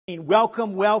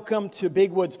Welcome, welcome to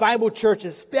Big Woods Bible Church,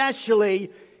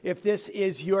 especially if this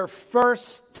is your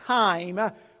first time.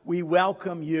 We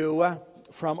welcome you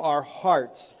from our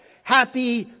hearts.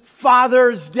 Happy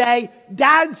Father's Day.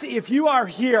 Dads, if you are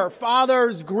here,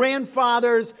 fathers,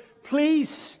 grandfathers, please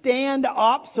stand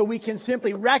up so we can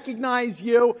simply recognize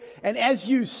you. And as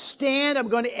you stand, I'm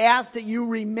going to ask that you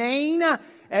remain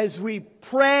as we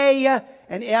pray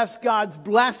and ask God's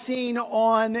blessing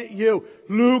on you.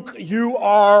 Luke, you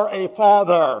are a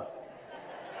father.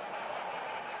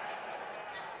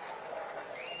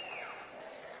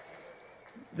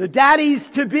 The daddies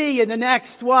to be in the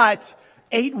next,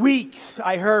 8 weeks,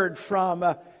 I heard from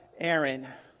Aaron.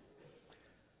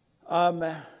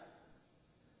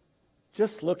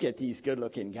 Just look at these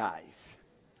good-looking guys.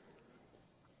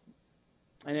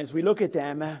 And as we look at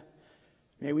them,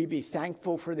 may we be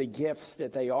thankful for the gifts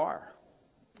that they are.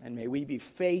 And may we be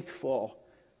faithful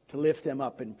to lift them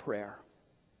up in prayer.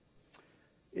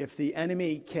 If the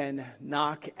enemy can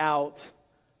knock out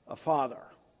a father,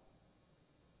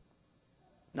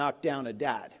 knock down a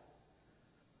dad,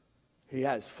 he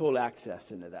has full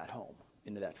access into that home,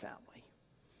 into that family.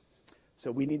 So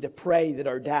we need to pray that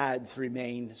our dads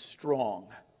remain strong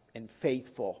and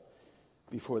faithful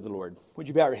before the Lord. Would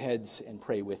you bow your heads and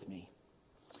pray with me?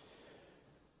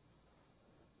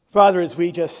 Father, as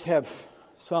we just have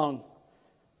sung,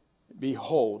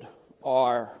 behold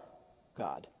our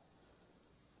God.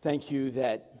 Thank you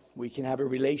that we can have a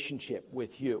relationship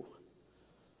with you.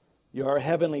 You're our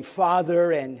Heavenly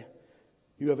Father, and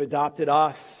you have adopted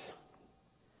us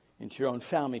into your own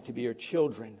family to be your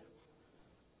children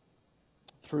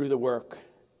through the work,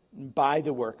 by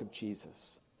the work of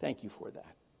Jesus. Thank you for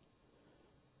that.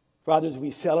 Father, as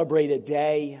we celebrate a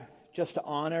day just to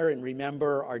honor and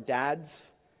remember our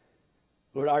dads,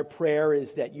 Lord, our prayer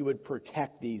is that you would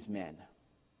protect these men.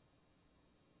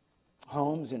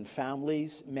 Homes and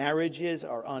families, marriages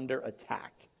are under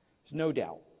attack. There's no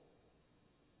doubt.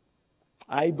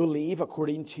 I believe,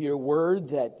 according to your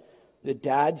word, that the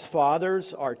dads,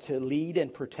 fathers are to lead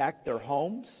and protect their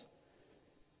homes.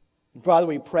 And Father,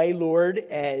 we pray, Lord,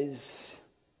 as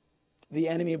the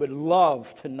enemy would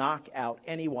love to knock out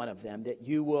any one of them, that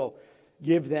you will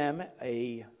give them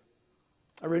a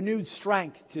renewed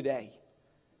strength today.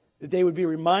 That they would be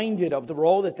reminded of the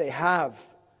role that they have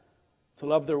to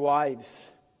love their wives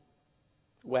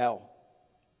well,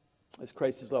 as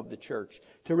Christ has loved the church,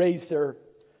 to raise their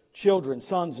children,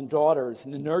 sons and daughters,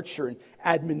 in the nurture and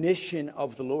admonition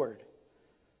of the Lord.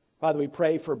 Father, we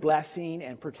pray for blessing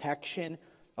and protection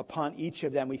upon each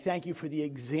of them. We thank you for the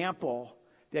example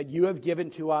that you have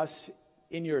given to us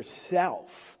in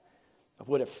yourself of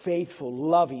what a faithful,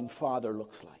 loving father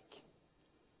looks like.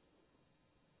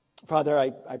 Father,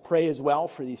 I pray as well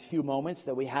for these few moments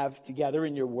that we have together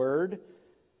in your word.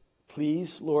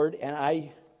 Please, Lord, and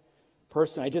I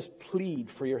just plead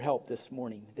for your help this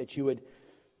morning, that you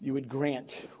would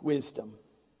grant wisdom,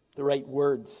 the right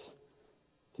words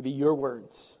to be your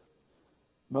words.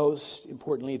 Most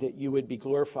importantly, that you would be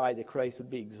glorified, that Christ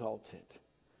would be exalted.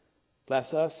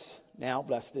 Bless us now,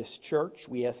 bless this church.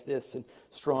 We ask this in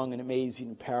strong and amazing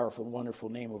and powerful and wonderful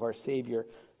name of our Savior,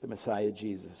 the Messiah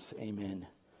Jesus. Amen.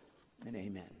 And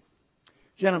amen.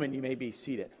 Gentlemen, you may be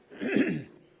seated.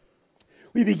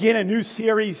 We begin a new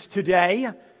series today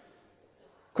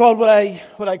called what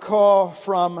I call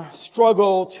From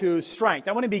Struggle to Strength.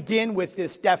 I want to begin with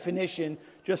this definition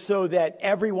just so that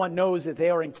everyone knows that they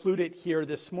are included here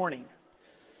this morning.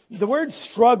 The word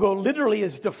struggle literally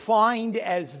is defined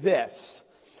as this: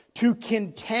 to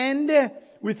contend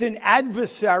with an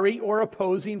adversary or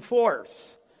opposing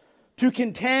force. To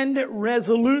contend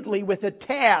resolutely with a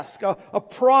task, a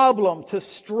problem, to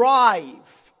strive.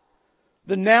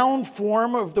 The noun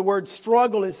form of the word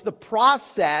struggle is the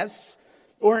process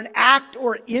or an act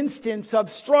or instance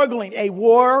of struggling. A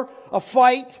war, a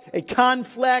fight, a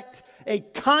conflict, a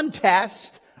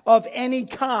contest of any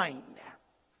kind.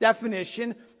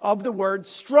 Definition of the word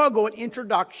struggle, an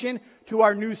introduction to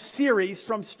our new series,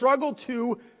 From Struggle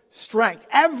to Strength.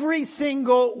 Every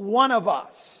single one of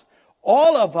us,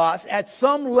 all of us at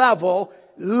some level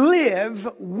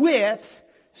live with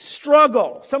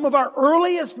struggle. Some of our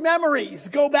earliest memories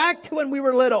go back to when we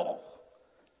were little.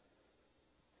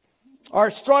 Our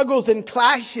struggles and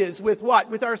clashes with what?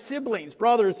 With our siblings,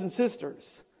 brothers and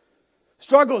sisters.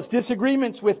 Struggles,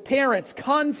 disagreements with parents,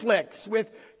 conflicts with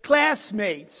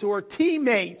classmates or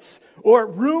teammates or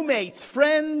roommates,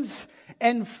 friends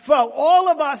and foe. All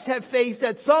of us have faced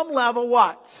at some level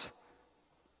what?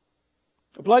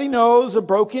 A bloody nose, a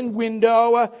broken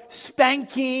window, a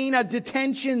spanking, a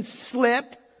detention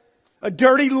slip, a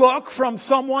dirty look from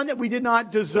someone that we did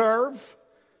not deserve,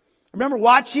 I remember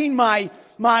watching my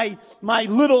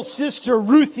little sister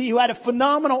Ruthie, who had a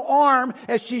phenomenal arm,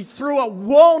 as she threw a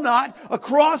walnut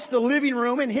across the living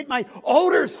room and hit my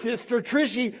older sister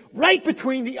Trishy right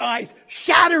between the eyes,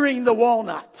 shattering the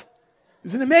walnut. It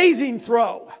was an amazing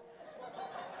throw.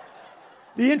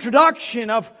 The introduction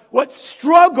of what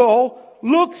struggle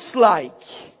looks like.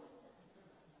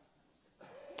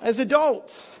 As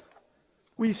adults,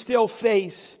 we still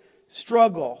face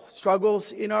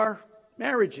struggles in our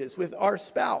marriages, with our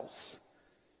spouse,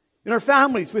 in our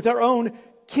families, with our own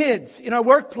kids, in our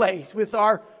workplace, with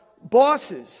our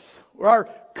bosses or our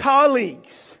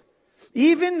colleagues,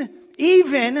 even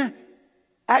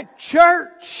at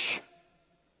church.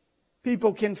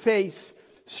 People can face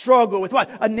struggle with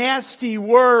what? A nasty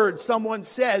word someone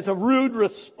says, a rude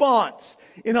response,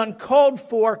 an uncalled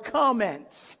for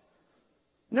comments.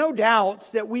 No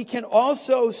doubt that we can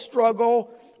also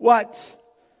struggle what?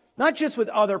 Not just with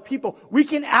other people. We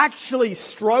can actually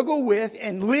struggle with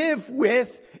and live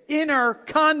with inner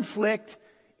conflict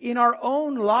in our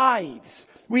own lives.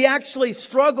 We actually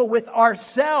struggle with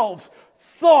ourselves,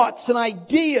 thoughts and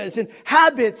ideas and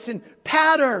habits and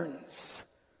patterns,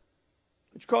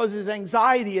 which causes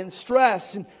anxiety and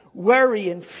stress and worry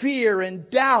and fear and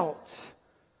doubt.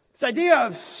 This idea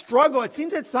of struggle, it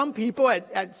seems that some people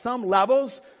at some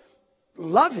levels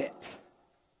love it.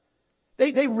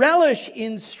 They relish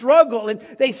in struggle, and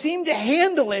they seem to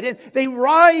handle it, and they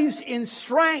rise in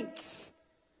strength.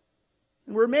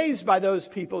 And we're amazed by those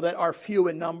people that are few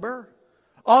in number.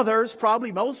 Others,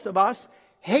 probably most of us,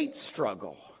 hate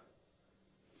struggle.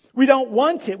 We don't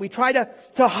want it. We try to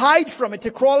hide from it,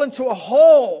 to crawl into a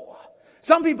hole.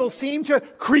 Some people seem to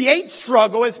create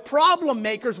struggle as problem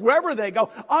makers wherever they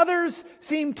go. Others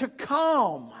seem to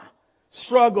calm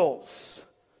struggles.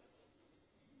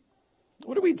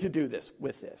 What are we to do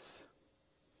with this?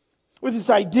 With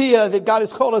this idea that God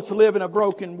has called us to live in a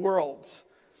broken world.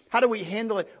 How do we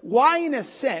handle it? Why, in a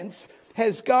sense,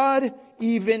 has God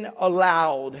even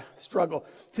allowed struggle?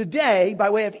 Today,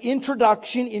 by way of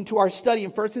introduction into our study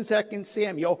in 1st and 2nd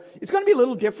Samuel, it's going to be a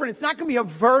little different. It's not going to be a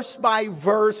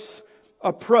verse-by-verse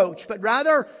approach, but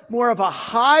rather more of a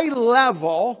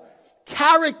high-level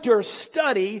character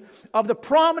study of the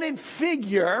prominent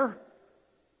figure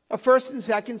of 1st and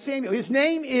 2nd Samuel. His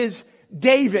name is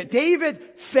David. David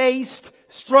faced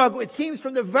struggle. It seems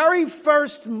from the very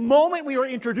first moment we were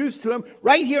introduced to him,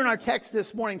 right here in our text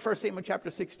this morning, 1 Samuel chapter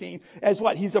 16, as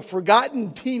what? He's a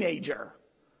forgotten teenager,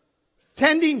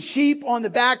 tending sheep on the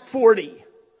back 40.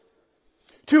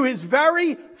 To his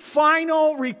very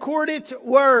final recorded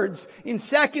words in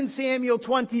 2 Samuel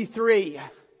 23.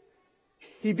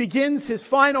 He begins his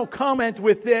final comment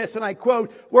with this, and I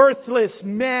quote, "Worthless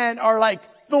men are like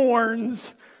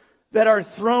thorns that are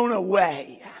thrown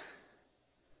away."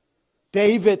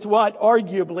 David, what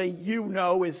arguably you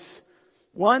know is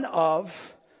one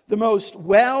of the most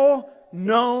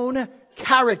well-known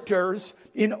characters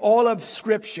in all of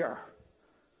Scripture.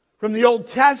 From the Old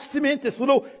Testament, this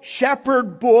little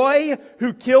shepherd boy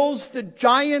who kills the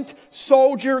giant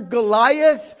soldier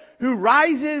Goliath, who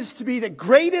rises to be the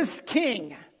greatest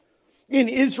king in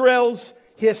Israel's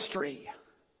history.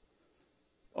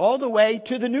 All the way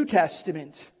to the New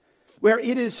Testament, where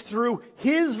it is through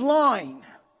his line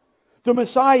the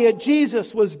Messiah,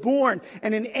 Jesus, was born,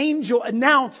 and an angel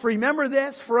announced, remember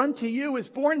this, "For unto you is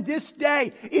born this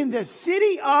day in the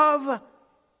city of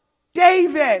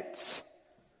David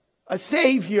a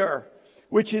Savior,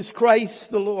 which is Christ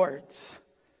the Lord."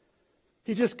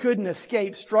 He just couldn't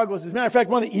escape struggles. As a matter of fact,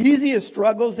 one of the easiest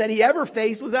struggles that he ever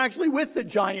faced was actually with the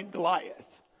giant Goliath.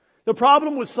 The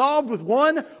problem was solved with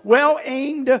one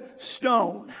well-aimed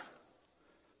stone.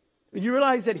 You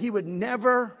realize that he would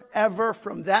never, ever,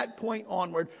 from that point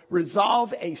onward,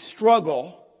 resolve a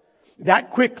struggle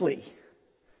that quickly.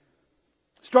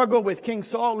 Struggle with King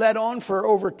Saul led on for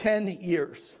over 10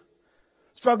 years.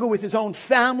 Struggle with his own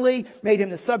family made him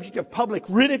the subject of public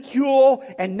ridicule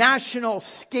and national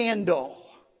scandal.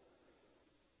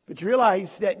 But you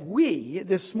realize that we,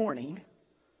 this morning,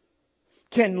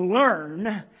 can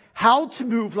learn how to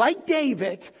move, like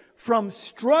David, from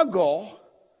struggle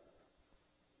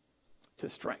to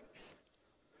strength.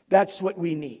 That's what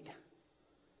we need.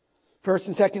 1st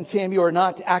and 2nd Samuel are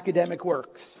not academic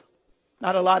works.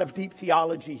 Not a lot of deep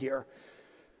theology here.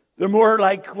 They're more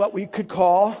like what we could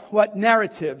call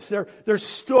narratives. They're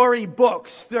story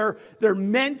books. They're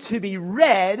meant to be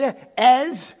read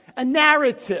as a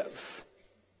narrative.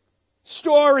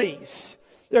 Stories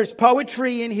There's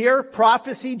poetry in here,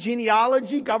 prophecy,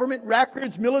 genealogy, government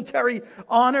records, military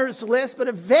honors list, but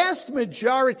a vast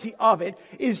majority of it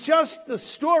is just the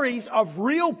stories of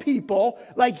real people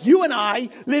like you and I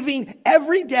living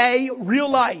everyday real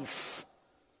life.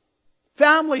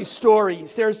 Family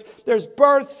stories. There's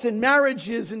births and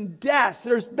marriages and deaths.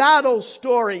 There's battle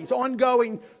stories,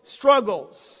 ongoing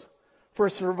struggles for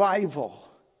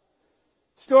survival.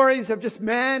 Stories of just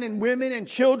men and women and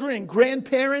children and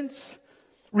grandparents,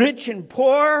 rich and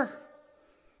poor,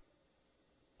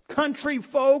 country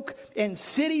folk and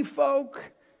city folk.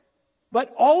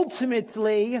 But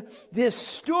ultimately, this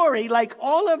story, like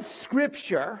all of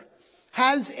Scripture,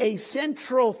 has a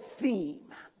central theme.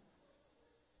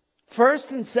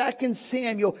 1st and 2nd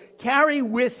Samuel carry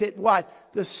with it what?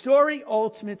 The story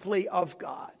ultimately of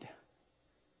God.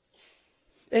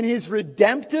 And His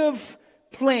redemptive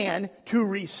plan to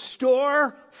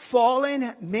restore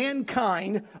fallen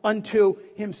mankind unto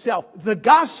Himself. The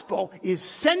gospel is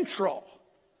central.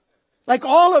 Like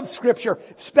all of Scripture,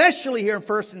 especially here in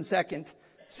 1st and 2nd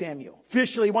Samuel.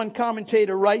 Officially, one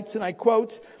commentator writes, and I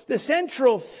quote, "The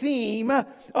central theme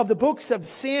of the books of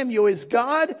Samuel is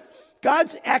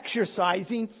God's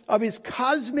exercising of His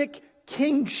cosmic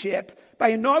kingship by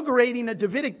inaugurating a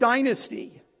Davidic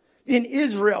dynasty in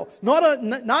Israel, not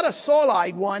a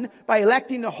Saulite one, by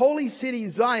electing the holy city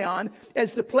Zion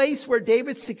as the place where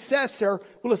David's successor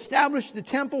will establish the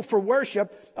temple for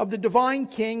worship of the divine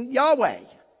King Yahweh."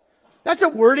 That's a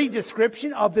wordy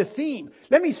description of the theme.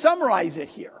 Let me summarize it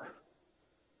here.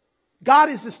 God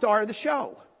is the star of the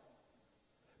show.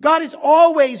 God is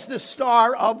always the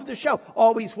star of the show.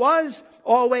 Always was,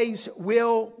 always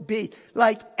will be.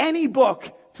 Like any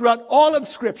book throughout all of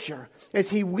Scripture,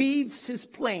 as He weaves His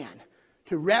plan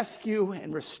to rescue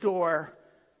and restore,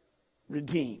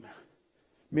 redeem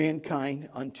mankind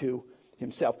unto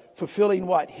Himself. Fulfilling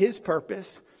what? His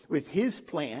purpose with His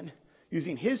plan,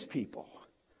 using His people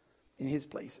in His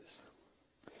places.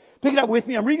 Pick it up with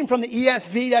me. I'm reading from the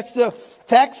ESV. That's the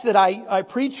text that I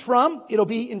preach from. It'll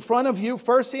be in front of you.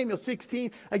 1 Samuel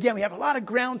 16. Again, we have a lot of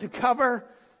ground to cover.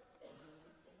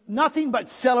 Nothing but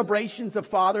celebrations of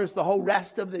fathers the whole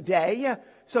rest of the day.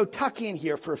 So tuck in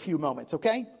here for a few moments,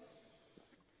 okay?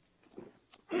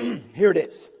 Here it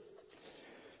is.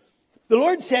 The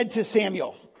Lord said to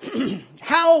Samuel,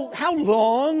 How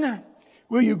long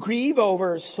will you grieve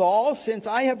over Saul, since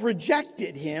I have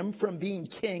rejected him from being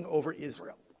king over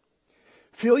Israel?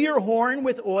 Fill your horn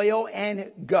with oil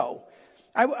and go.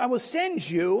 I will send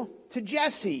you to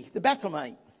Jesse the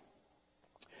Bethlehemite,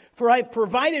 for I have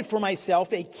provided for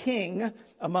myself a king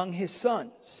among his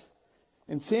sons.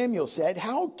 And Samuel said,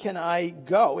 How can I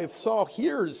go? If Saul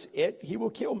hears it, he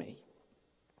will kill me.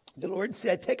 The Lord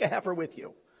said, Take a heifer with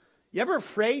you. You ever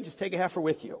afraid? Just take a heifer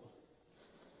with you.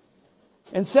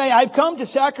 And say, I've come to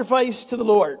sacrifice to the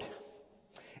Lord.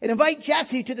 And invite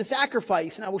Jesse to the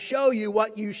sacrifice, and I will show you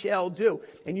what you shall do.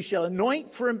 And you shall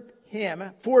anoint for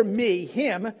me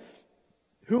him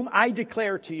whom I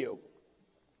declare to you.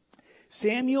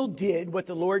 Samuel did what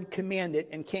the Lord commanded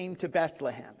and came to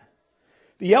Bethlehem.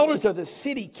 The elders of the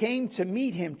city came to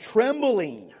meet him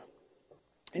trembling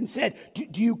and said,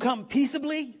 Do you come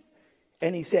peaceably?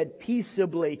 And he said,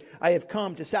 Peaceably, I have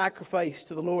come to sacrifice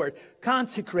to the Lord.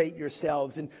 Consecrate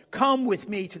yourselves and come with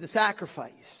me to the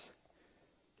sacrifice.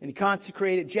 And he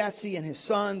consecrated Jesse and his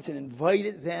sons and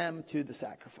invited them to the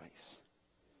sacrifice.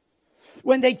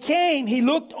 When they came, he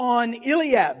looked on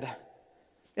Eliab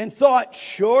and thought,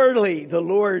 Surely the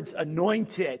Lord's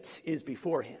anointed is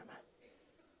before him.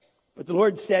 But the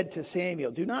Lord said to Samuel,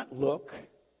 Do not look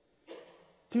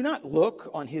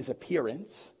on his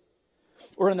appearance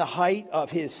or on the height of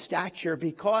his stature,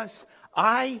 because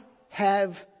I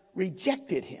have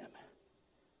rejected him.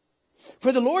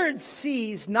 For the Lord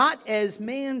sees not as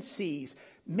man sees.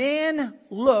 Man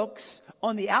looks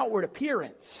on the outward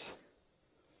appearance,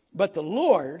 but the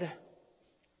Lord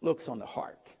looks on the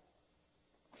heart.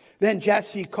 Then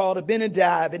Jesse called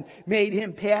Abinadab and made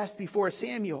him pass before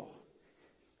Samuel.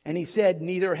 And he said,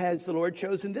 Neither has the Lord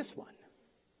chosen this one.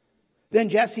 Then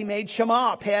Jesse made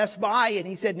Shammah pass by, and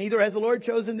he said, Neither has the Lord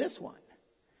chosen this one.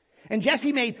 And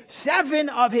Jesse made 7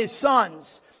 of his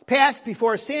sons pass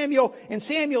before Samuel, and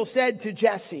Samuel said to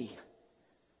Jesse,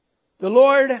 The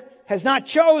Lord has not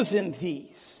chosen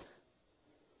these.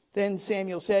 Then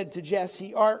Samuel said to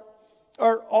Jesse, Are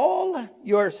all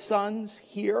your sons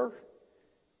here?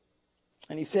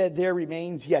 And he said, There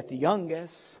remains yet the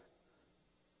youngest,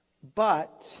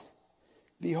 but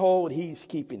behold, he's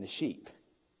keeping the sheep.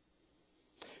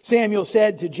 Samuel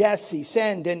said to Jesse,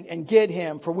 "Send and get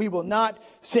him, for we will not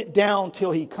sit down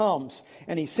till he comes."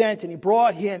 And he sent and he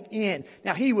brought him in.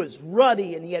 Now he was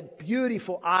ruddy and he had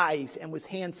beautiful eyes and was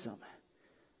handsome.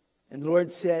 And the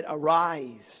Lord said,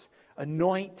 "Arise,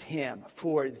 anoint him,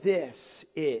 for this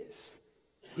is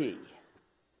he."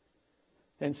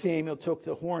 Then Samuel took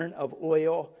the horn of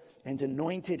oil and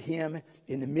anointed him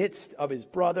in the midst of his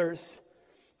brothers.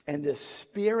 And the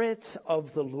Spirit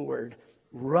of the Lord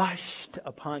rushed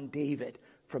upon David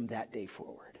from that day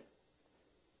forward.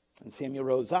 And Samuel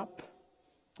rose up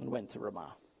and went to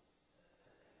Ramah.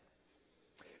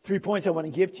 3 points I want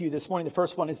to give to you this morning. The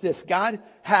first one is this: God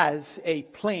has a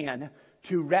plan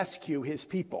to rescue his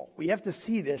people. We have to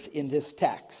see this in this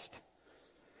text.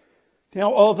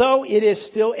 Now, although it is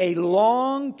still a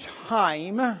long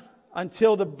time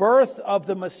until the birth of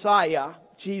the Messiah,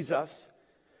 Jesus,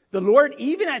 the Lord,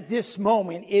 even at this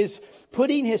moment, is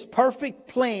putting his perfect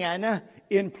plan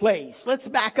in place. Let's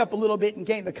back up a little bit and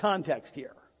gain the context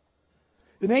here.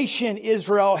 The nation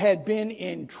Israel had been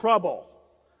in trouble.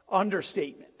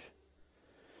 Understatement.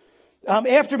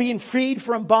 After being freed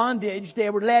from bondage,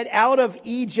 they were led out of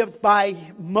Egypt by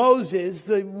Moses.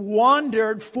 They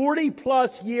wandered 40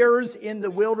 plus years in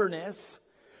the wilderness.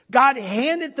 God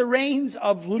handed the reins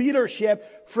of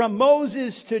leadership from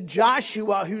Moses to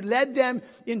Joshua, who led them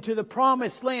into the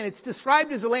promised land. It's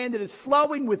described as a land that is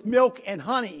flowing with milk and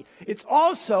honey. It's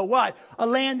also what? A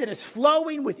land that is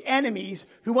flowing with enemies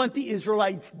who want the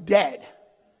Israelites dead.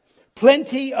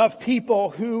 Plenty of people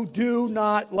who do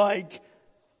not like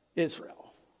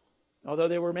Israel. Although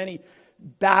there were many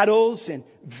battles and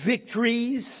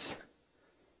victories,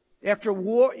 after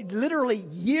war, literally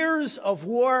years of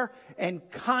war and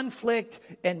conflict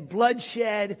and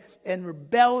bloodshed and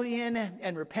rebellion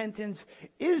and repentance,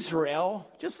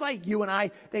 Israel, just like you and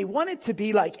I, they wanted to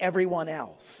be like everyone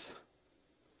else.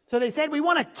 So they said, "We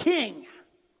want a king.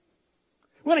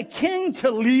 We want a king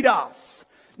to lead us."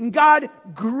 And God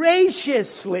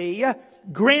graciously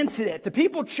granted it. The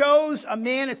people chose a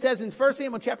man, it says in 1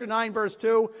 Samuel chapter 9, verse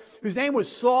 2, whose name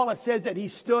was Saul. It says that he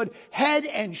stood head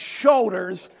and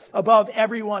shoulders above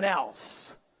everyone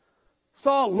else.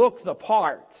 Saul looked the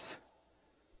part.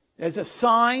 As a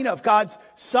sign of God's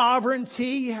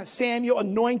sovereignty, Samuel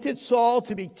anointed Saul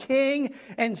to be king,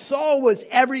 and Saul was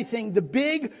everything. The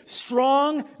big,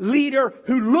 strong leader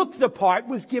who looked the part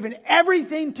was given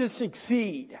everything to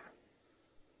succeed.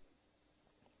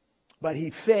 But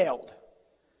he failed.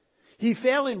 He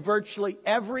failed in virtually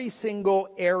every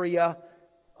single area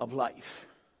of life.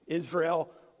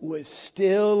 Israel was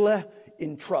still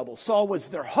in trouble. Saul was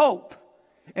their hope,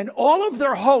 and all of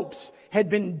their hopes had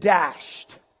been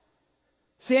dashed.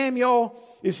 Samuel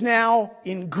is now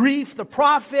in grief. The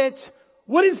prophet,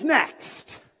 what is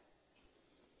next?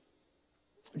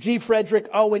 G. Frederick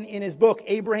Owen, in his book,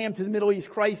 Abraham to the Middle East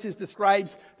Crisis,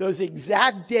 describes those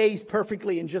exact days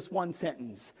perfectly in just one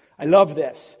sentence. I love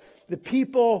this. The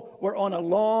people were on a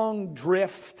long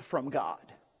drift from God.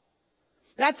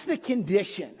 That's the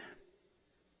condition.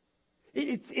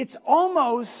 It's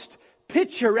almost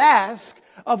picturesque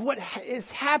of what is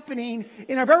happening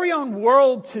in our very own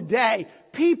world today.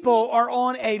 People are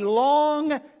on a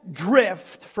long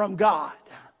drift from God.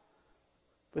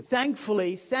 But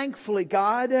thankfully,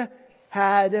 God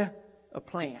had a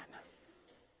plan.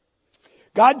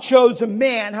 God chose a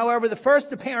man. However, the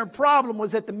first apparent problem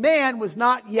was that the man was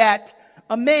not yet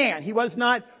a man. He was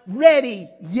not ready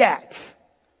yet.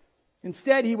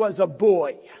 Instead, he was a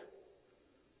boy.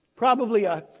 Probably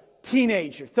a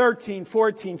teenager, 13,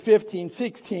 14, 15,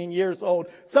 16 years old,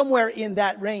 somewhere in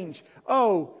that range.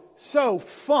 Oh, so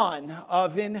fun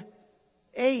of an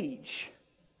age.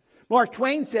 Mark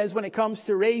Twain says when it comes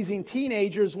to raising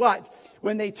teenagers, what?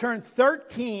 When they turn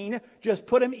 13, just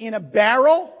put them in a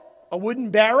barrel, a wooden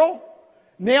barrel,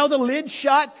 nail the lid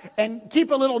shut, and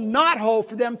keep a little knot hole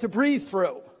for them to breathe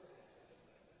through.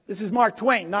 This is Mark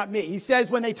Twain, not me. He says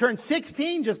when they turn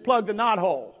 16, just plug the knot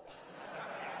hole.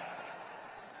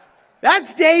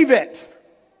 That's David.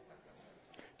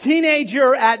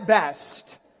 Teenager at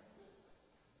best.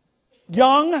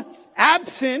 Young,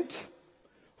 absent,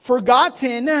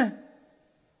 forgotten.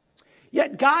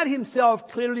 Yet God himself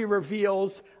clearly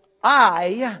reveals,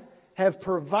 I have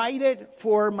provided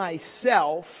for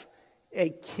myself a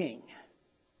king.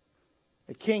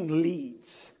 A king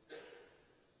leads.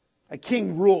 A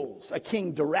king rules. A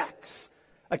king directs.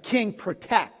 A king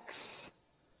protects.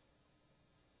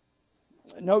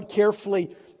 Note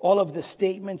carefully all of the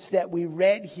statements that we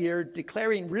read here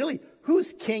declaring really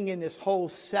who's king in this whole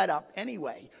setup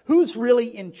anyway? Who's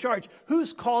really in charge?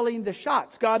 Who's calling the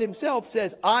shots? God himself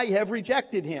says, I have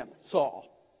rejected him, Saul.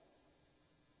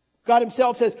 God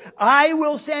himself says, I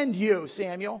will send you,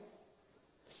 Samuel.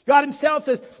 God himself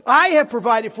says, I have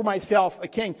provided for myself a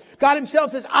king. God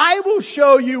himself says, I will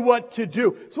show you what to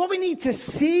do. So what we need to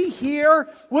see here,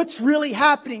 what's really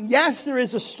happening. Yes, there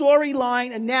is a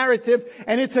storyline, a narrative,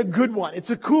 and it's a good one.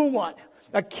 It's a cool one.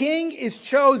 A king is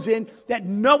chosen that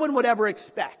no one would ever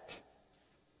expect.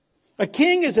 A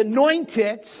king is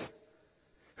anointed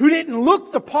who didn't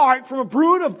look the part from a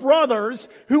brood of brothers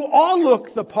who all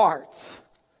looked the part.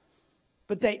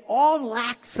 But they all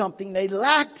lacked something. They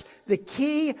lacked the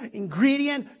key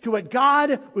ingredient to what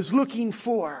God was looking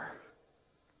for.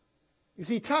 You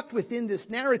see, tucked within this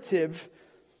narrative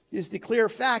is the clear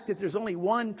fact that there's only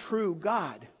one true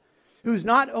God, who's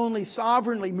not only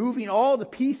sovereignly moving all the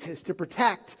pieces to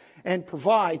protect and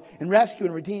provide and rescue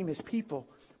and redeem his people,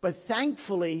 but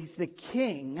thankfully the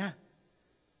king,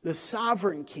 the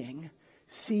sovereign king,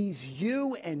 sees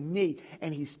you and me,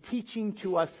 and he's teaching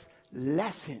to us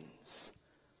lessons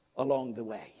along the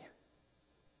way.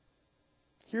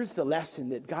 Here's the lesson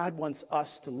that God wants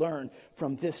us to learn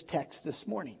from this text this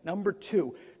morning. Number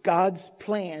 2, God's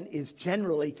plan is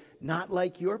generally not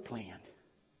like your plan.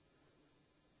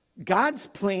 God's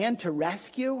plan to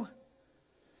rescue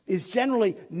is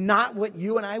generally not what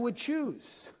you and I would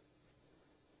choose.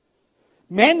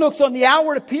 Man looks on the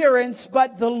outward appearance,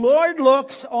 but the Lord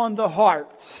looks on the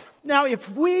heart. Now, if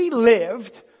we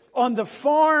lived on the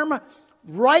farm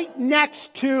right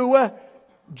next to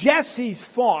Jesse's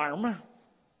farm,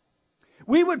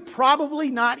 we would probably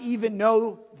not even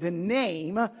know the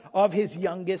name of his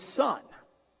youngest son.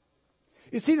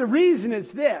 You see, the reason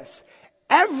is this.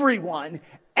 Everyone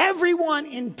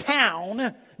in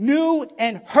town knew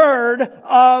and heard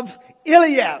of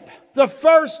Eliab, the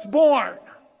firstborn.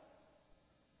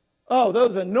 Oh,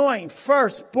 those annoying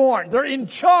firstborn. They're in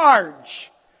charge.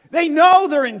 They know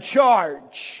they're in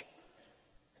charge.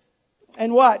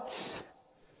 And what?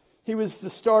 He was the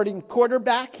starting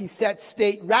quarterback. He set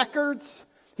state records.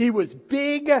 He was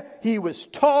big. He was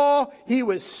tall. He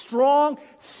was strong.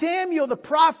 Samuel, the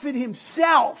prophet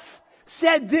himself,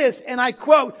 said this, and I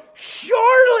quote,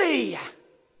 "Surely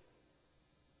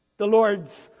the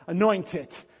Lord's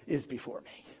anointed is before me."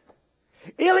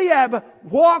 Eliab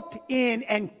walked in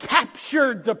and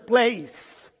captured the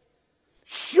place.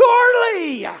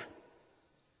 Surely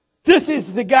this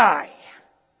is the guy.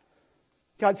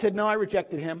 God said, no, I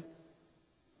rejected him.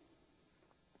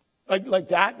 Like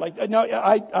that? No,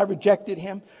 I rejected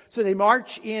him. So they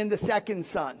march in the second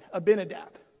son,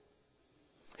 Abinadab.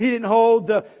 He didn't hold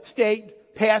the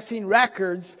state passing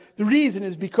records. The reason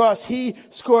is because he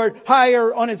scored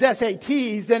higher on his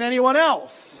SATs than anyone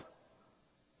else.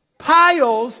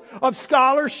 Piles of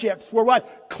scholarships were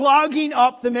what? Clogging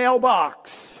up the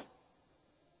mailbox.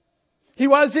 He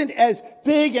wasn't as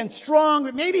big and strong,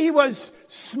 but maybe he was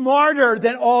smarter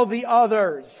than all the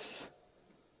others.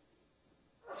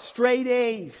 Straight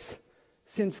A's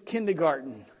since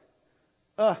kindergarten.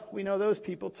 We know those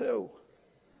people too.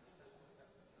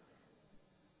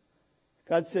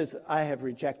 God says, I have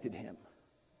rejected him.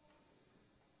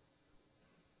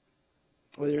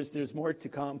 Well, there's more to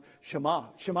come.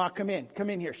 Shema, come in. Come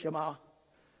in here, Shema.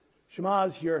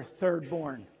 Shema's your third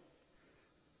born.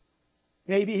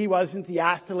 Maybe he wasn't the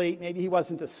athlete. Maybe he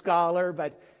wasn't the scholar.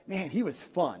 But, man, he was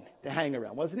fun to hang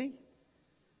around, wasn't he?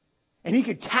 And he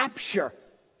could capture.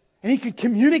 And he could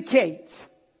communicate.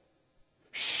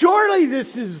 Surely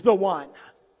this is the one.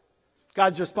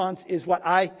 God's response is what?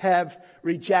 I have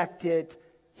rejected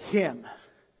him.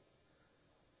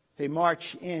 They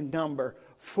march in number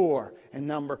 4 and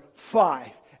number 5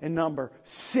 and number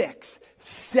 6.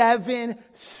 7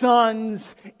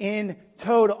 sons in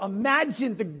total.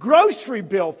 Imagine the grocery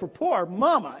bill for poor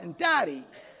mama and daddy.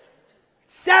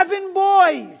 7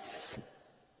 boys.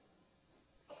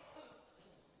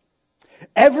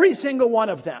 Every single one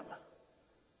of them.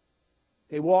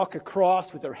 They walk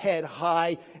across with their head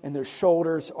high and their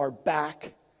shoulders are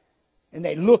back. And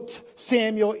they looked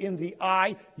Samuel in the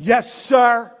eye. Yes,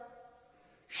 sir.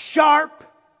 Sharp,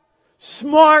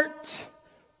 smart,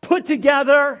 put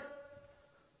together.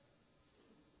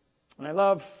 And I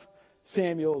love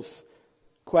Samuel's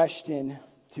question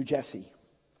to Jesse.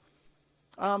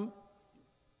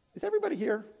 Is everybody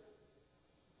here?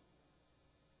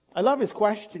 I love his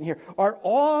question here. Are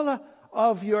all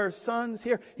of your sons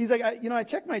here? He's like, I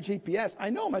checked my GPS. I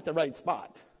know I'm at the right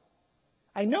spot.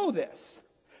 I know this.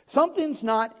 Something's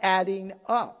not adding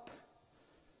up.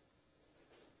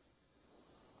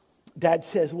 Dad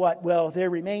says what? Well, there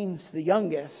remains the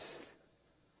youngest,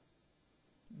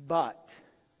 but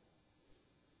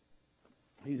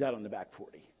he's out on the back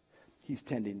 40. He's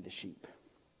tending the sheep.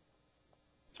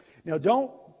 Now,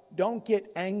 don't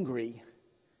get angry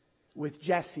with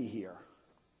Jesse here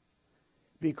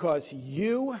because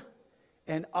you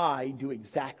and I do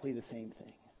exactly the same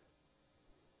thing.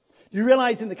 You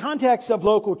realize in the context of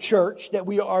local church that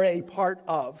we are a part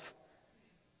of,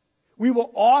 we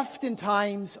will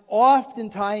oftentimes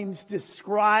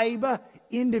describe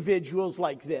individuals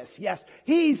like this. Yes,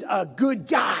 he's a good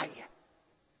guy.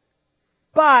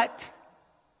 But,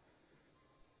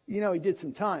 he did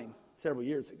some time several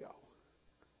years ago.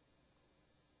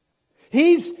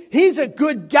 He's a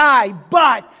good guy,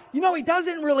 but, he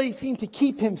doesn't really seem to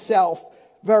keep himself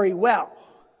very well.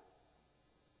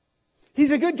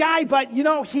 He's a good guy, but, he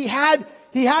had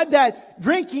that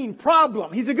drinking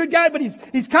problem. He's a good guy, but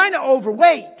he's kind of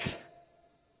overweight.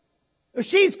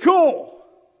 She's cool.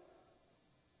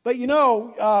 But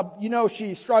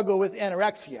she struggled with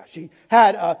anorexia. She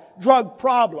had a drug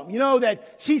problem.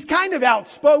 That she's kind of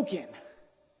outspoken.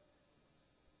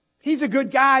 He's a good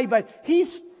guy, but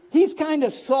he's kind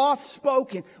of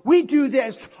soft-spoken. We do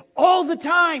this all the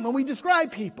time when we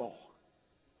describe people.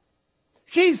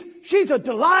 She's a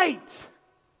delight.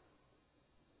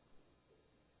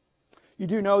 You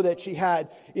do know that she had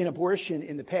an abortion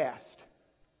in the past.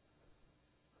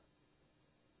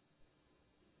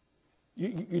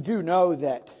 You do know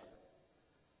that,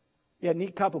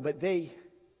 neat couple, but they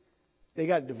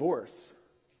got a divorce.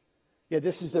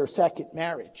 This is their second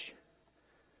marriage.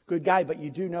 Good guy, but you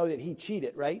do know that he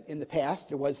cheated, right? In the past,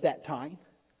 there was that time.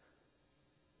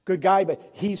 Good guy, but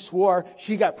he swore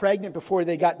she got pregnant before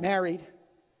they got married.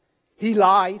 He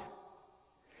lied.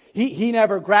 He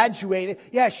never graduated.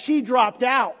 She dropped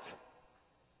out.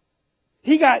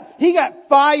 He got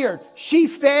fired. She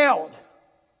failed.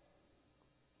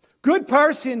 Good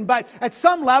person, but at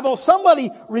some level, somebody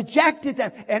rejected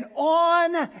them. And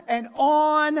on and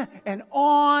on and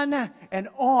on and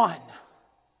on.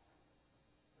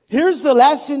 Here's the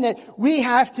lesson that we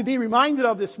have to be reminded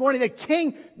of this morning, that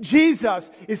King Jesus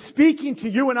is speaking to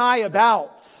you and I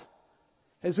about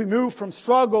as we move from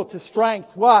struggle to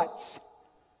strength. What?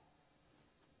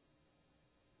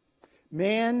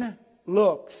 Man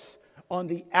looks on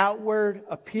the outward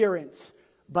appearance,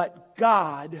 but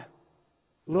God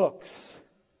looks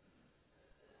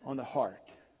on the heart.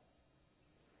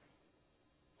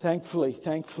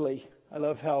 Thankfully, I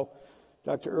love how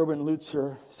Dr. Erwin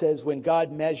Lutzer says when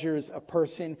God measures a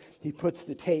person, he puts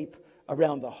the tape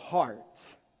around the heart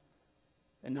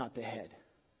and not the head.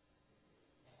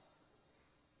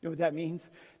 You know what that means?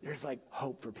 There's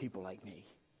hope for people like me.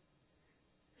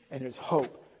 And there's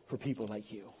hope for people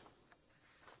like you.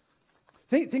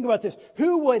 Think about this.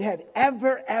 Who would have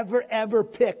ever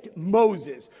picked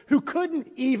Moses, who couldn't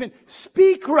even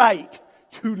speak right,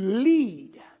 to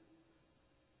lead?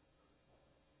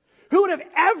 Who would have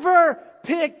ever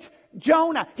picked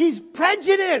Jonah? He's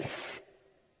prejudiced,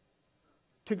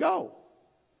 to go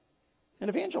and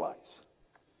evangelize.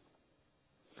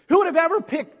 Who would have ever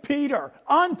picked Peter?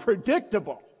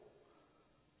 Unpredictable.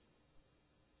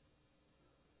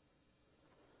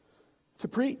 To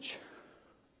preach.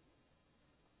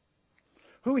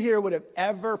 Who here would have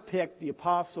ever picked the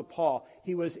Apostle Paul?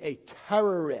 He was a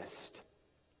terrorist.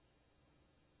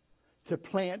 To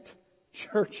plant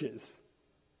churches.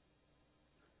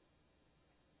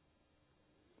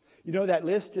 That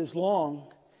list is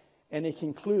long, and it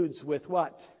concludes with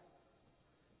what?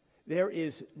 There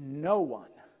is no one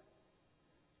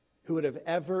who would have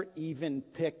ever even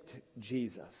picked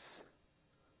Jesus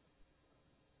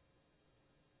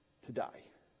to die.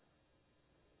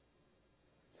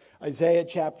 Isaiah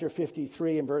chapter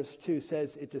 53 and verse 2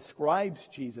 says, it describes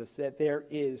Jesus that there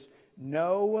is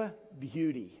no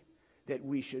beauty that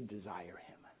we should desire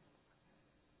him.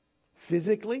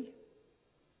 Physically,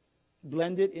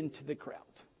 blended into the crowd,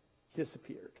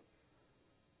 disappeared.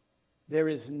 There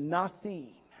is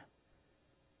nothing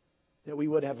that we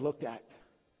would have looked at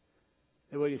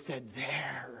that would have said,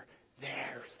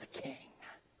 there's the King.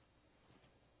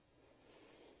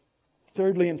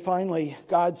 Thirdly and finally,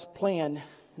 God's plan.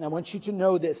 And I want you to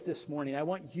know this morning. I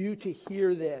want you to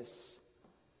hear this.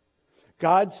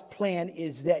 God's plan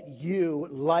is that you,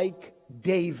 like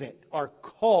David, are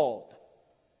called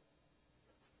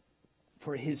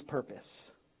for his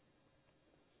purpose.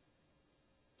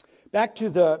 Back to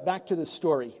the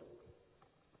story.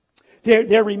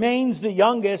 There remains the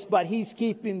youngest, but he's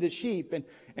keeping the sheep.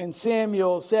 And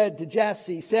Samuel said to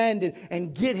Jesse, send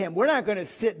and get him. We're not going to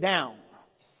sit down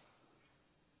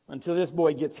until this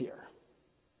boy gets here.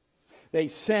 They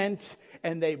sent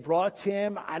and they brought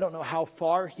him. I don't know how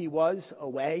far he was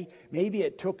away. Maybe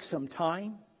it took some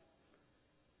time.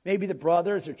 Maybe the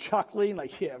brothers are chuckling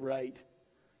like, yeah, right.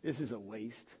 This is a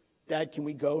waste. Dad, can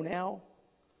we go now?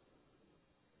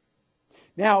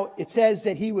 Now, it says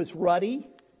that he was ruddy.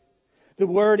 The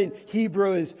word in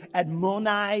Hebrew is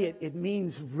admonai. It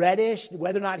means reddish,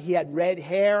 whether or not he had red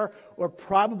hair or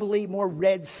probably more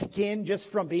red skin just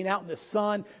from being out in the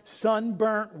sun,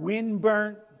 sunburnt,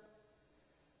 windburnt.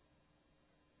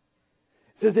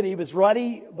 It says that he was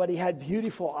ruddy, but he had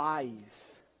beautiful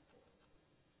eyes.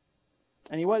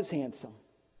 And he was handsome.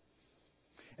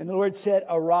 And the Lord said,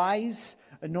 arise,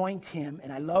 anoint him.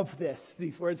 And I love this.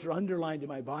 These words are underlined in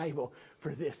my Bible.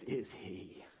 For this is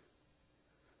he.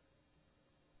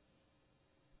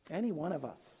 Any one of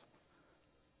us.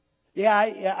 Yeah,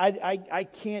 I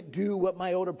can't do what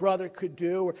my older brother could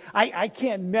do. Or I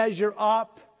can't measure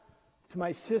up to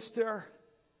my sister.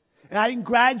 And I didn't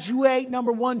graduate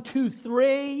number 1, 2,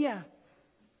 3. And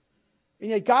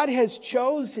yet God has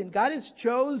chosen. God has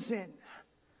chosen.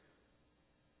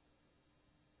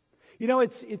 You know,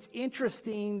 it's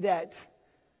interesting that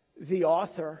the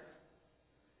author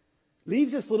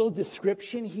leaves this little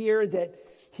description here that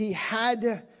he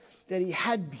had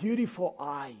beautiful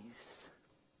eyes.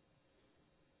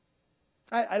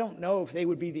 I don't know if they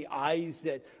would be the eyes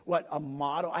that, a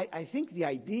model. I think the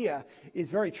idea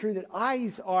is very true that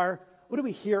eyes are, what do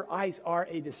we hear? Eyes are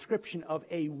a description of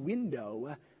a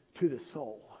window to the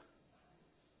soul.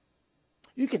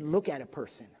 You can look at a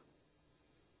person.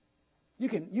 You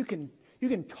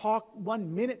can talk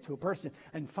 1 minute to a person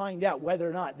and find out whether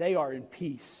or not they are in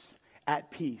peace, at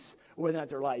peace, or whether or not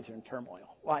their lives are in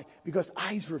turmoil. Why? Because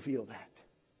eyes reveal that.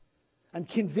 I'm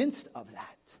convinced of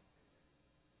that.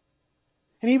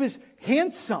 And he was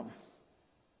handsome.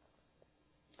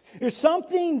 There's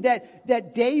something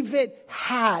that David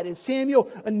had as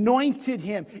Samuel anointed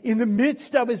him in the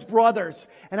midst of his brothers.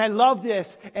 And I love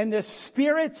this. And the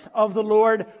Spirit of the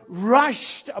Lord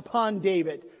rushed upon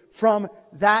David from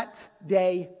that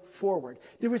day forward.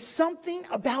 There was something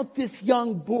about this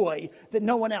young boy that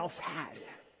no one else had.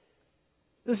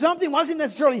 There's something wasn't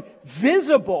necessarily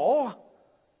visible.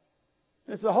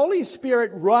 As the Holy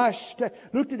Spirit rushed,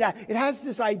 looked at that, it has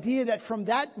this idea that from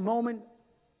that moment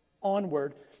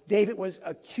onward, David was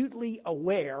acutely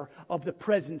aware of the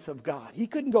presence of God. He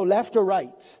couldn't go left or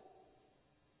right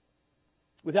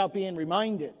without being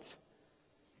reminded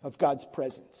of God's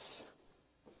presence.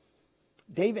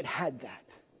 David had that.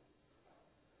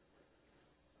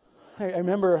 I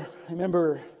remember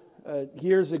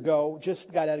years ago,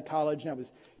 just got out of college and I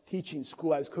was teaching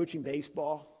school. I was coaching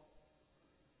baseball.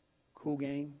 Cool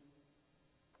game.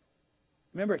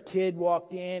 Remember a kid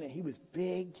walked in and he was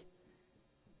big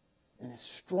and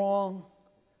strong.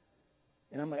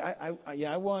 And I'm like,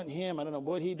 I want him. I don't know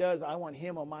what he does. I want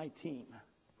him on my team.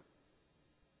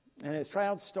 And as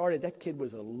tryouts started, that kid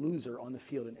was a loser on the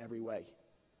field in every way.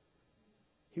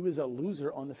 He was a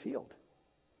loser on the field.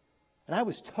 And I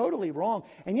was totally wrong.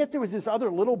 And yet there was this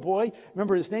other little boy.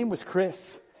 Remember, his name was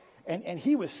Chris. And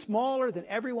he was smaller than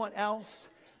everyone else,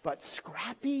 but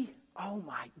scrappy. Oh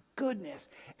my goodness.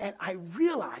 And I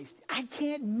realized I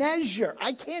can't measure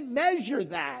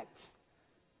that.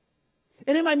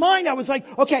 And in my mind, I was like,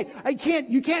 okay,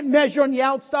 you can't measure on the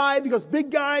outside because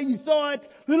big guy, you thought,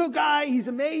 little guy, he's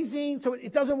amazing. So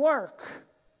it doesn't work.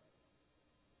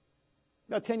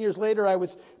 About 10 years later, I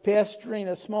was pastoring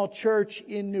a small church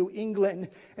in New England.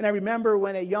 And I remember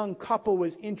when a young couple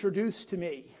was introduced to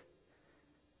me.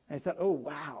 And I thought, oh,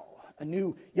 wow. A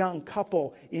new young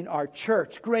couple in our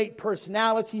church. Great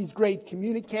personalities, great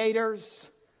communicators,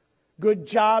 good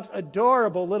jobs,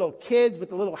 adorable little kids with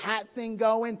the little hat thing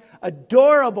going.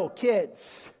 Adorable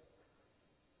kids.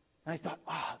 And I thought,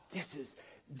 oh,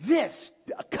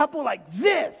 a couple like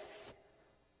this.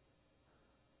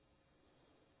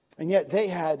 And yet they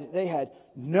had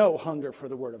no hunger for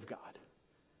the Word of God.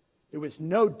 There was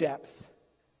no depth.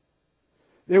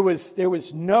 There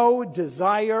was no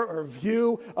desire or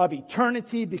view of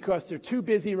eternity because they're too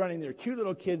busy running their cute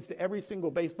little kids to every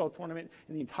single baseball tournament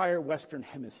in the entire Western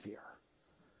Hemisphere.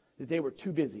 That they were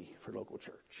too busy for local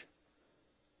church.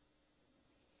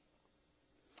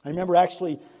 I remember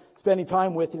actually spending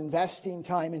time with and investing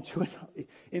time into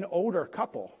an older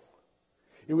couple.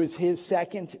 It was his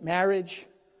second marriage.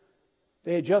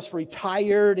 They had just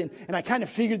retired, and I kind of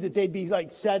figured that they'd be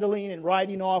like settling and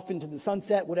riding off into the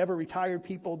sunset, whatever retired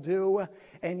people do.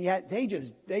 And yet they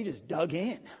just dug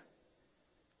in.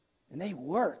 And they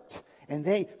worked, and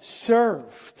they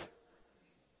served.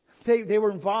 They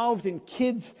were involved in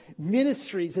kids'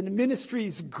 ministries, and the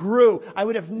ministries grew. I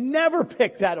would have never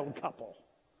picked that old couple.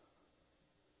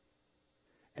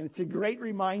 And it's a great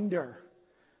reminder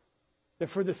that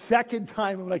for the second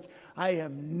time, I'm like, I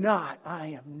am not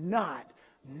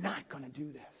going to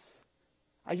do this.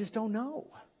 I just don't know.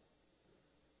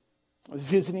 I was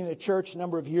visiting a church a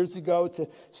number of years ago to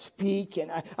speak,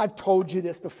 and I've told you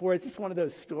this before. It's just one of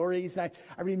those stories. And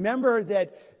I remember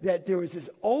that there was this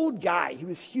old guy. He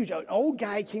was huge. An old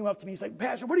guy came up to me. He's like,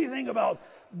 "Pastor, what do you think about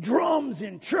drums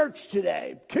in church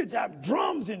today? Kids have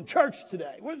drums in church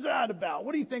today. What's that about?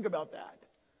 What do you think about that?"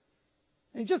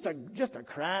 And he's just a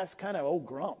crass kind of old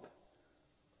grump.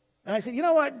 And I said, "You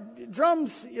know what?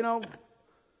 Drums,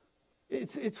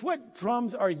 it's what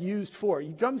drums are used for.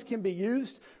 Drums can be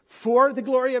used for the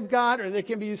glory of God, or they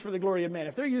can be used for the glory of man.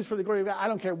 If they're used for the glory of God, I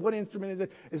don't care what instrument it is.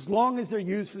 As long as they're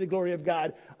used for the glory of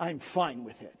God, I'm fine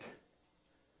with it."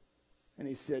 And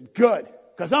he said, "Good,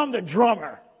 because I'm the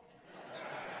drummer."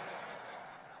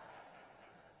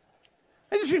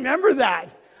 I just remember that.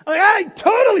 I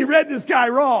totally read this guy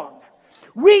wrong.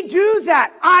 We do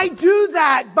that. I do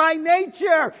that by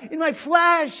nature, in my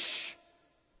flesh.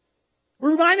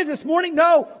 We're reminded this morning,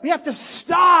 no, we have to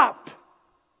stop.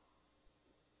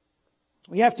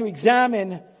 We have to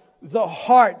examine the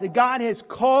heart that God has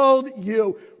called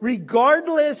you,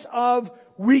 regardless of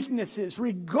weaknesses,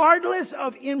 regardless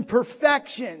of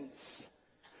imperfections,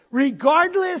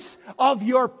 regardless of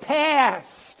your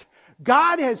past.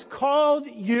 God has called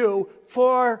you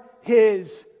for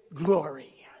His glory.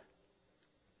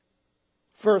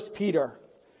 1 Peter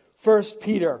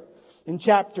in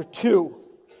chapter 2,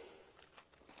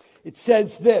 it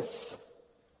says this: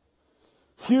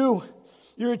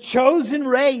 You're a chosen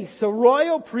race, a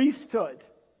royal priesthood,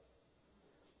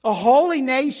 a holy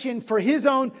nation for His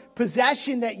own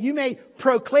possession, that you may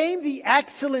proclaim the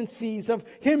excellencies of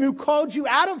Him who called you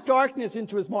out of darkness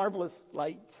into His marvelous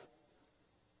light.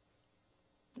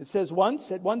 It says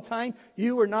at one time,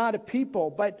 you were not a people,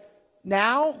 but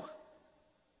now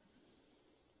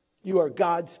you are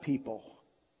God's people.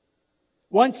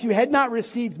 Once you had not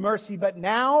received mercy, but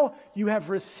now you have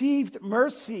received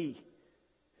mercy.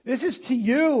 This is to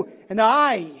you and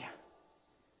I.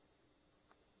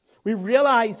 We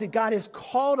realize that God has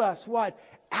called us, what?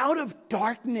 Out of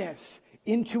darkness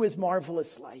into His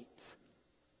marvelous light.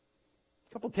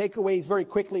 A couple takeaways very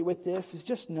quickly with this is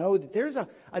just know that there's a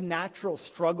natural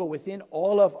struggle within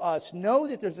all of us. Know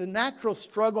that there's a natural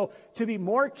struggle to be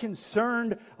more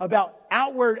concerned about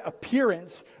outward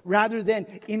appearance rather than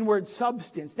inward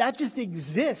substance. That just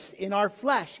exists in our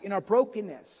flesh, in our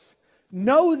brokenness.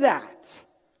 Know that.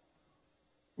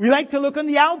 We like to look on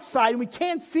the outside and we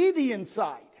can't see the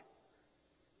inside.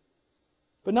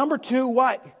 But number two,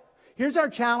 what? Here's our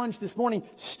challenge this morning.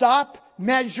 Stop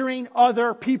measuring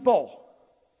other people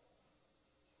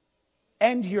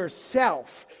and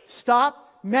yourself.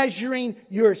 Stop measuring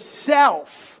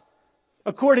yourself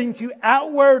according to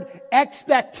outward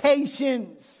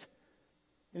expectations,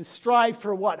 and strive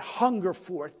for what? Hunger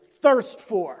for, thirst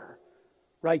for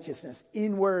righteousness,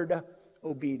 inward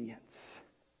obedience.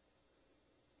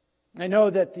 I know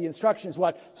that the instruction is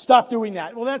what? Stop doing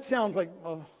that. Well, that sounds like,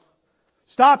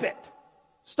 stop it.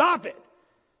 Stop it.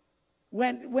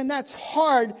 When that's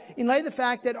hard, in light of the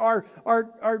fact that our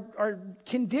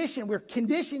condition, we're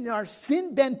conditioned in our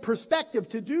sin-bent perspective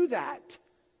to do that.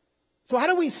 So how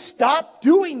do we stop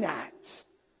doing that?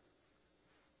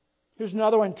 Here's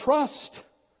another one. Trust.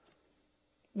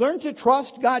 Learn to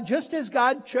trust God. Just as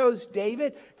God chose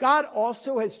David, God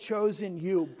also has chosen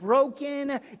you,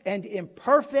 broken and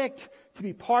imperfect, to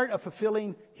be part of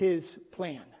fulfilling His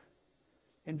plan.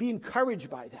 And be encouraged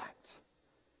by that.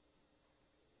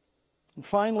 And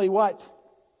finally, what?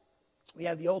 We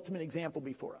have the ultimate example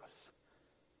before us.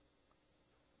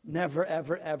 Never,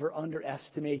 ever, ever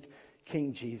underestimate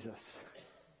King Jesus.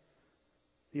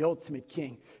 The ultimate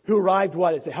king. Who arrived,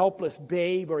 what? As a helpless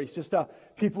babe, or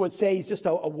people would say he's just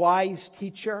a wise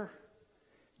teacher.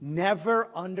 Never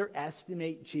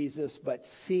underestimate Jesus, but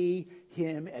see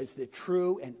Him as the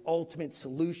true and ultimate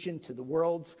solution to the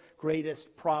world's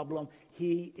greatest problem.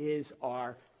 He is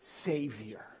our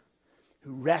Savior,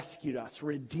 who rescued us,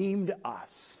 redeemed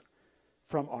us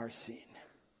from our sin.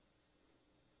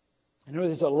 I know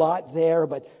there's a lot there,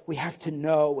 but we have to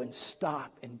know and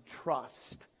stop and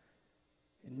trust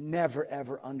and never,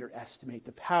 ever underestimate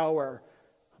the power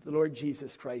of the Lord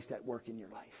Jesus Christ at work in your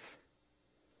life.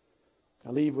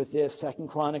 I'll leave with this, 2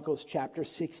 Chronicles chapter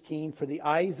 16. For the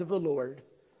eyes of the Lord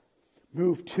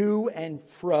move to and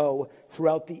fro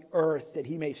throughout the earth, that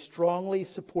He may strongly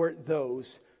support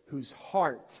those whose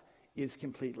heart is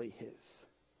completely His.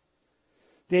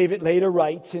 David later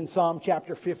writes in Psalm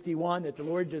chapter 51 that the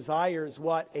Lord desires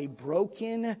what? A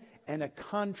broken and a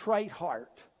contrite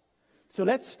heart. So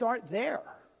let's start there.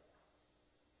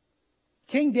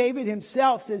 King David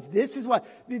himself says this is what,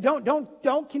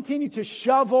 don't continue to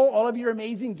shovel all of your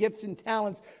amazing gifts and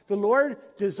talents. The Lord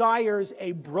desires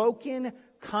a broken,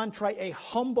 contrite, a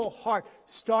humble heart.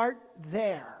 Start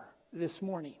there this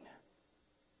morning.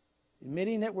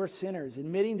 Admitting that we're sinners,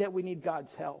 admitting that we need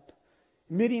God's help,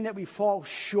 admitting that we fall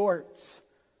short,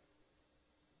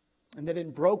 and that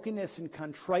in brokenness and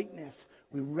contriteness,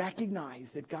 we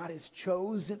recognize that God has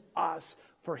chosen us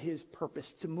for His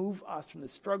purpose, to move us from the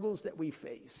struggles that we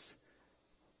face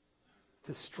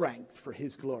to strength for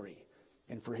His glory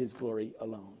and for His glory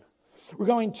alone. We're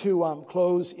going to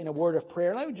close in a word of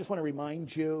prayer. And I just want to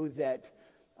remind you that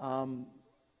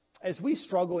as we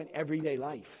struggle in everyday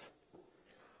life,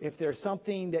 if there's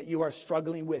something that you are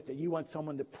struggling with, that you want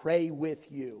someone to pray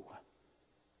with you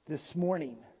this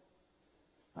morning,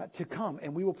 to come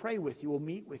and we will pray with you, we'll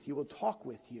meet with you, we'll talk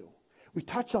with you. We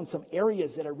touch on some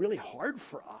areas that are really hard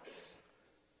for us.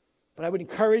 But I would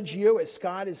encourage you, as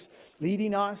Scott is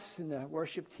leading us and the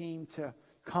worship team, to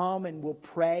come and we'll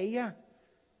pray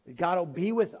that God will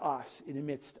be with us in the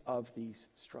midst of these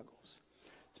struggles.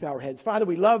 Let's bow our heads. Father,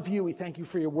 we love you. We thank you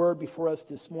for your word before us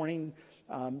this morning.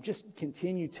 Just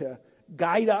continue to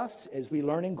guide us as we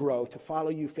learn and grow to follow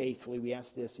you faithfully. We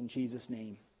ask this in Jesus'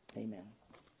 name. Amen.